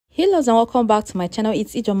Hello and welcome back to my channel.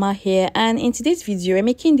 It's Ijoma here, and in today's video we're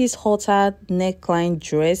making this halter neckline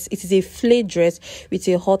dress. It is a flared dress with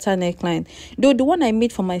a halter neckline, though the one I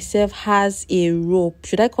made for myself has a rope.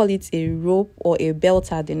 Should I call it a rope or a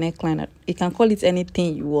belt at the neckline? You can call it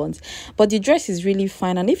anything you want, but the dress is really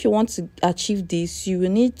fine. And if you want to achieve this, you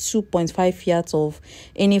will need 2.5 yards of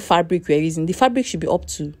any fabric you're using. The fabric should be up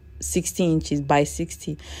to 60 inches by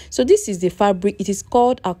 60. So this is the fabric. It is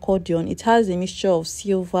called accordion. It has a mixture of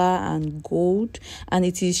silver and gold, and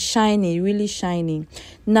it is shiny, really shiny.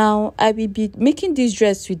 Now I will be making this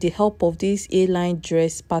dress with the help of this A-line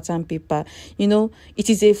dress pattern paper. You know,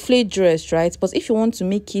 it is a flared dress, right? But if you want to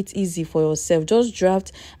make it easy for yourself, just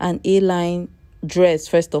draft an A-line dress.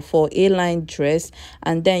 First of all, A-line dress,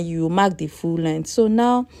 and then you mark the full length. So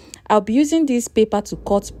now I'll be using this paper to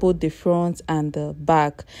cut both the front and the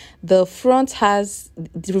back. The front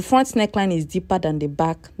neckline is deeper than the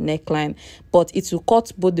back neckline, but it will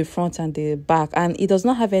cut both the front and the back, and it does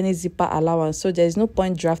not have any zipper allowance, so there is no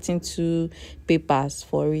point drafting two papers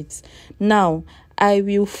for it. Now I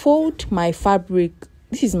will fold my fabric.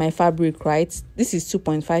 This is my fabric, right? This is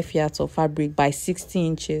 2.5 yards of fabric by 60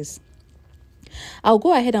 inches. I'll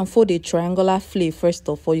go ahead and fold a triangular flay. First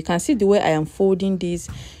of all, you can see the way I am folding this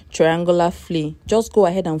triangular flay. Just go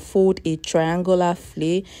ahead and fold a triangular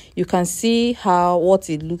flay. You can see what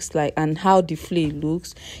it looks like and how the flay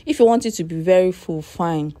looks. If you want it to be very full,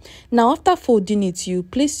 fine. Now after folding it, you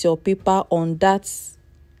place your paper on that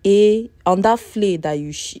flay that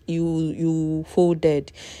you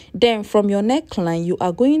folded. Then from your neckline, you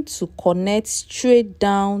are going to connect straight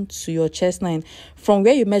down to your chest line. From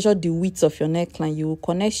where you measure the width of your neckline, you will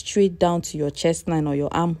connect straight down to your chest line or your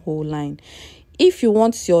armhole line. If you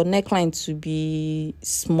want your neckline to be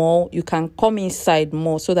small, you can come inside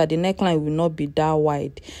more so that the neckline will not be that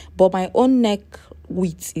wide. But my own neck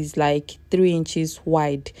width is like 3 inches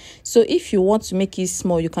wide. So if you want to make it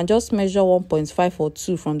small, you can just measure 1.5 or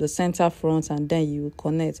 2 from the center front, and then you will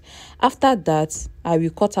connect. After that, I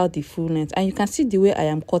will cut out the full length, and you can see the way I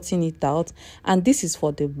am cutting it out. And this is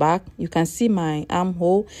for the back. You can see my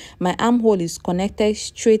armhole. My armhole is connected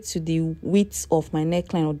straight to the width of my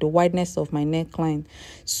neckline or the wideness of my neckline.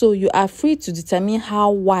 So you are free to determine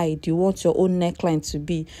how wide you want your own neckline to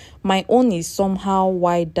be. My own is somehow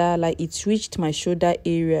wider, like it's reached my shoulder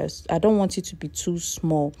areas. I don't want it to be too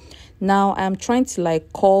small. Now I'm trying to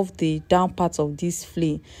curve the down part of this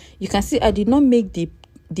flay. You can see I did not make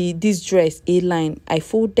this dress A-line. I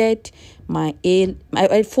folded my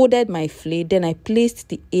flay, then I placed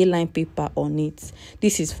the A-line paper on it.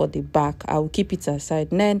 This is for the back. I will keep it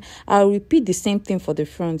aside. And then I'll repeat the same thing for the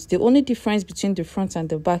front. The only difference between the front and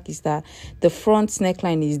the back is that the front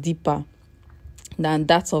neckline is deeper than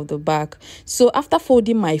that of the back. So after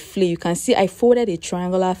folding my flay, you can see I folded a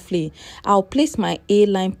triangular flay. I'll place my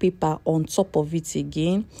A-line paper on top of it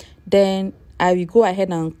again. Then I will go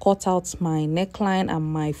ahead and cut out my neckline and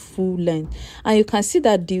my full length. And you can see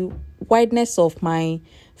that the wideness of my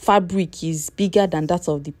fabric is bigger than that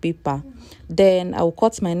of the paper. Then I will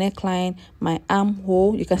cut my neckline, my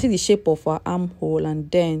armhole. You can see the shape of our armhole,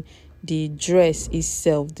 and then the dress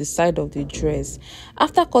itself, the side of the dress.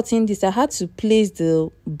 After cutting this, I had to place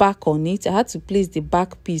the back on it. I had to place the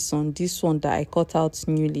back piece on this one that I cut out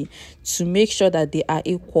newly to make sure that they are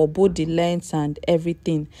equal, both the length and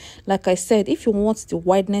everything. Like I said, if you want the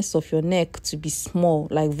wideness of your neck to be small,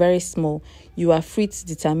 like very small, you are free to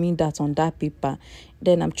determine that on that paper.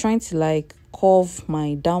 Then I'm trying to curve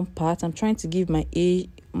my down part. I'm trying to give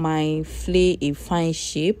my flay a fine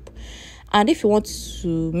shape. And if you want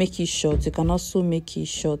to make it short, you can also make it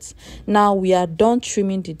short. Now we are done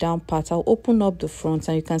trimming the down part. I'll open up the front,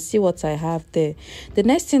 and you can see what I have there. The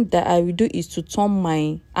next thing that I will do is to turn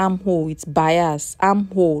my armhole with bias.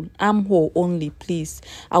 Armhole only, please.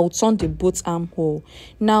 I will turn the both armhole.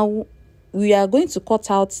 Now we are going to cut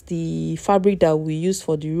out the fabric that we use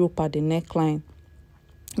for the rope at the neckline.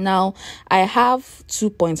 Now I have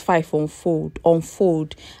 2.5 on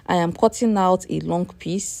fold. I am cutting out a long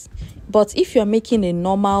piece. But if you're making a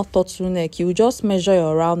normal turtleneck, you just measure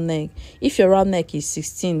your round neck. If your round neck is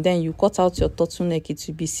 16, then you cut out your turtleneck, it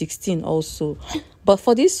will be 16 also. But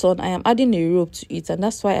for this one, I am adding a rope to it, and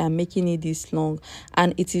that's why I'm making it this long.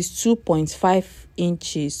 And it is 2.5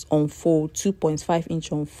 inches on fold, 2.5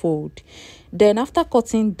 inch on fold. Then after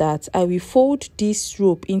cutting that, I will fold this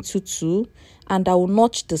rope into 2, and I will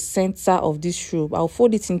notch the center of this rope. I'll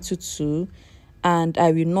fold it into 2, and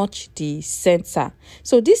I will notch the center.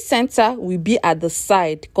 So this center will be at the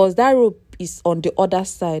side because that rope is on the other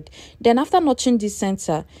side. Then after notching the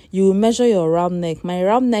center, you will measure your round neck. My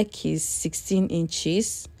round neck is 16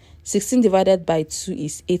 inches. 16 divided by 2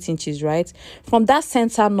 is 8 inches, right? From that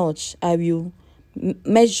center notch, I will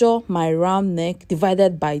measure my round neck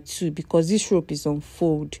divided by 2 because this rope is on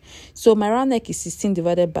fold. So my round neck is 16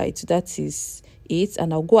 divided by 2, that is 8,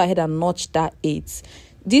 and I'll go ahead and notch that 8.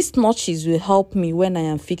 These notches will help me when I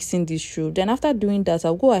am fixing this rope. Then after doing that,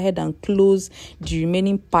 I'll go ahead and close the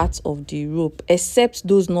remaining parts of the rope, except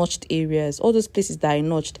those notched areas. All those places that I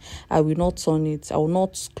notched, I will not turn it, I will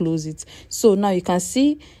not close it. So now you can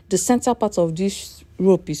see the center part of this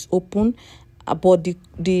rope is open, but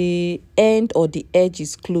the end or the edge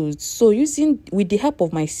is closed. So with the help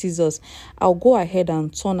of my scissors, I'll go ahead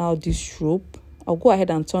and turn out this rope.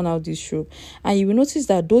 And you will notice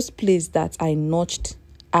that those places that I notched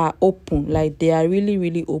are open, like they are really,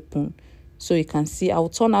 really open. So you can see I'll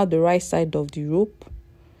turn out the right side of the rope.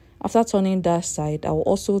 After turning that side, I'll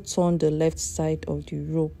also turn the left side of the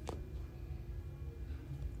rope.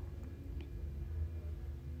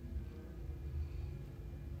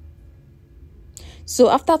 So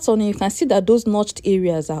after turning, you can see that those notched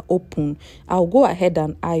areas are open. I'll go ahead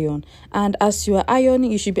and iron. And as you are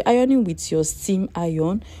ironing, you should be ironing with your steam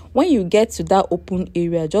iron. When you get to that open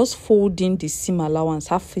area, just fold in the seam allowance,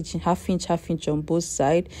 half inch on both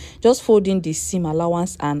sides. Just fold in the seam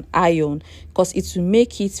allowance and iron, because it will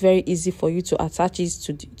make it very easy for you to attach it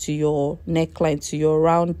to your neckline, to your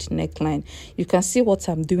round neckline. You can see what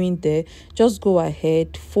I'm doing there. Just go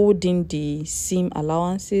ahead, fold in the seam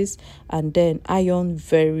allowances, and then iron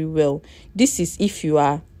very well. This is if you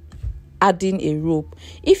are adding a rope.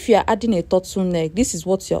 If you are adding a turtleneck, this is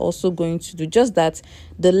what you're also going to do, just that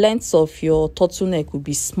the length of your turtleneck will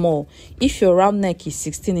be small. If your round neck is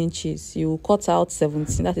 16 inches, you will cut out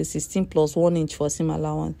 17, that is 16 plus 1 inch for seam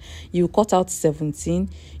allowance. You will cut out 17,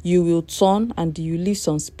 you will turn, and you leave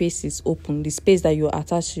some spaces open, the space that you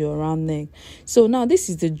attach to your round neck. So now this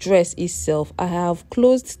is the dress itself. I have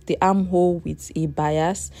closed the armhole with a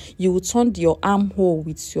bias. You will turn your armhole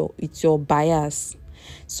with your bias.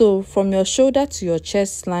 So from your shoulder to your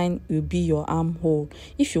chest line will be your armhole.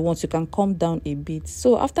 If you want, you can come down a bit.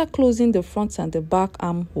 So after closing the front and the back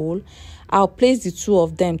armhole, I'll place the two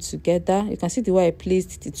of them together. You can see the way I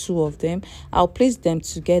placed the two of them. I'll place them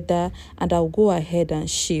together and I'll go ahead and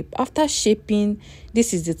shape. After shaping,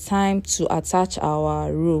 this is the time to attach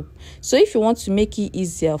our rope. So if you want to make it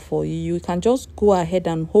easier for you, you can just go ahead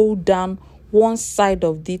and hold down one side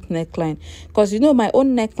of the neckline, because my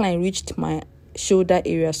own neckline reached my shoulder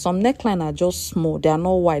area. Some neckline are just small, they are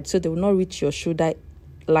not wide, so they will not reach your shoulder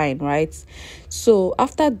line, right? So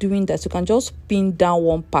after doing that, you can just pin down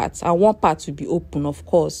one part, and one part will be open. Of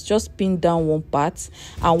course, just pin down one part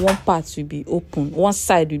and one part will be open. One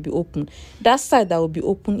side will be open. That side that will be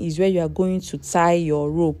open is where you are going to tie your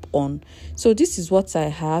rope on. So this is what I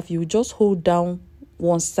have. You just hold down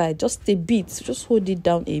one side, just a bit, just hold it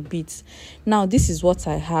down a bit. Now this is what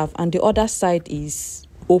I have, and the other side is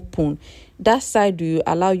open. That side will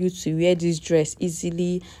allow you to wear this dress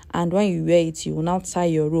easily, and when you wear it, you will now tie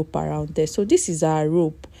your rope around there. So this is our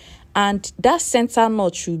rope, and that center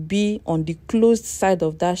knot should be on the closed side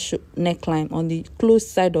of that neckline, on the closed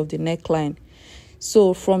side of the neckline.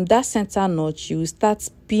 So from that center knot, you will start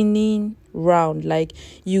spinning round, like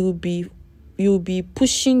you'll be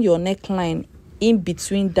pushing your neckline in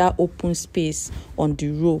between that open space on the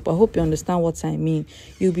rope. I hope you understand what I mean.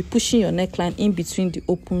 You'll be pushing your neckline in between the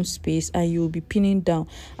open space, and you'll be pinning down.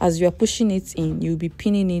 As you are pushing it in, you'll be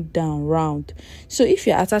pinning it down round. So if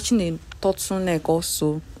you're attaching a turtleneck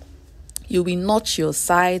also, you will notch your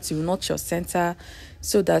sides, you will notch your center,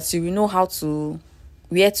 so that you will know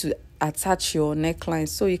where to attach your neckline.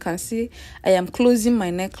 So you can see I am closing my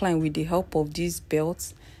neckline with the help of this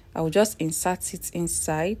belt. I will just insert it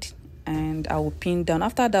inside and I will pin down.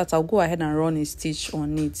 After that, I'll go ahead and run a stitch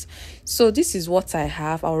on it. So this is what I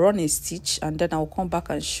have. I'll run a stitch and then I'll come back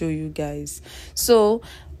and show you guys. So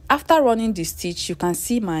after running the stitch, you can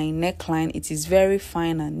see my neckline. It is very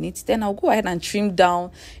fine and neat. Then I'll go ahead and trim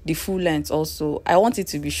down the full length also. I want it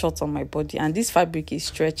to be short on my body, and this fabric is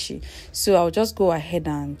stretchy, so I'll just go ahead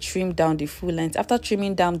and trim down the full length. After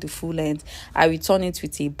trimming down the full length, I will turn it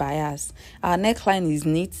with a bias. Our neckline is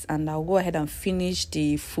neat, and I'll go ahead and finish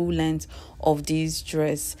the full length of this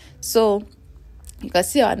dress. So you can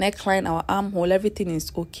see our neckline, our armhole, everything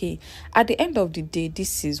is okay. At the end of the day,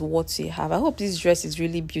 this is what we have. I hope this dress is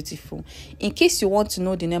really beautiful. In case you want to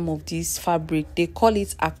know the name of this fabric, they call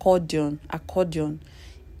it accordion. Accordion.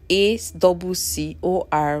 ACCORDION.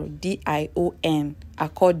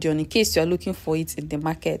 accordion, in case you are looking for it in the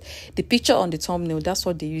market. The picture on the thumbnail, that's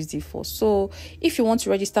what they used it for. So if you want to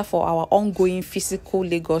register for our ongoing physical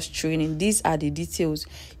Lagos training, these are the details.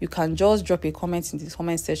 You can just drop a comment in the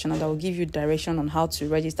comment section and I will give you direction on how to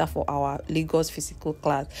register for our Lagos physical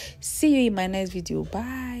class. See you in my next video.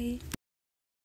 Bye.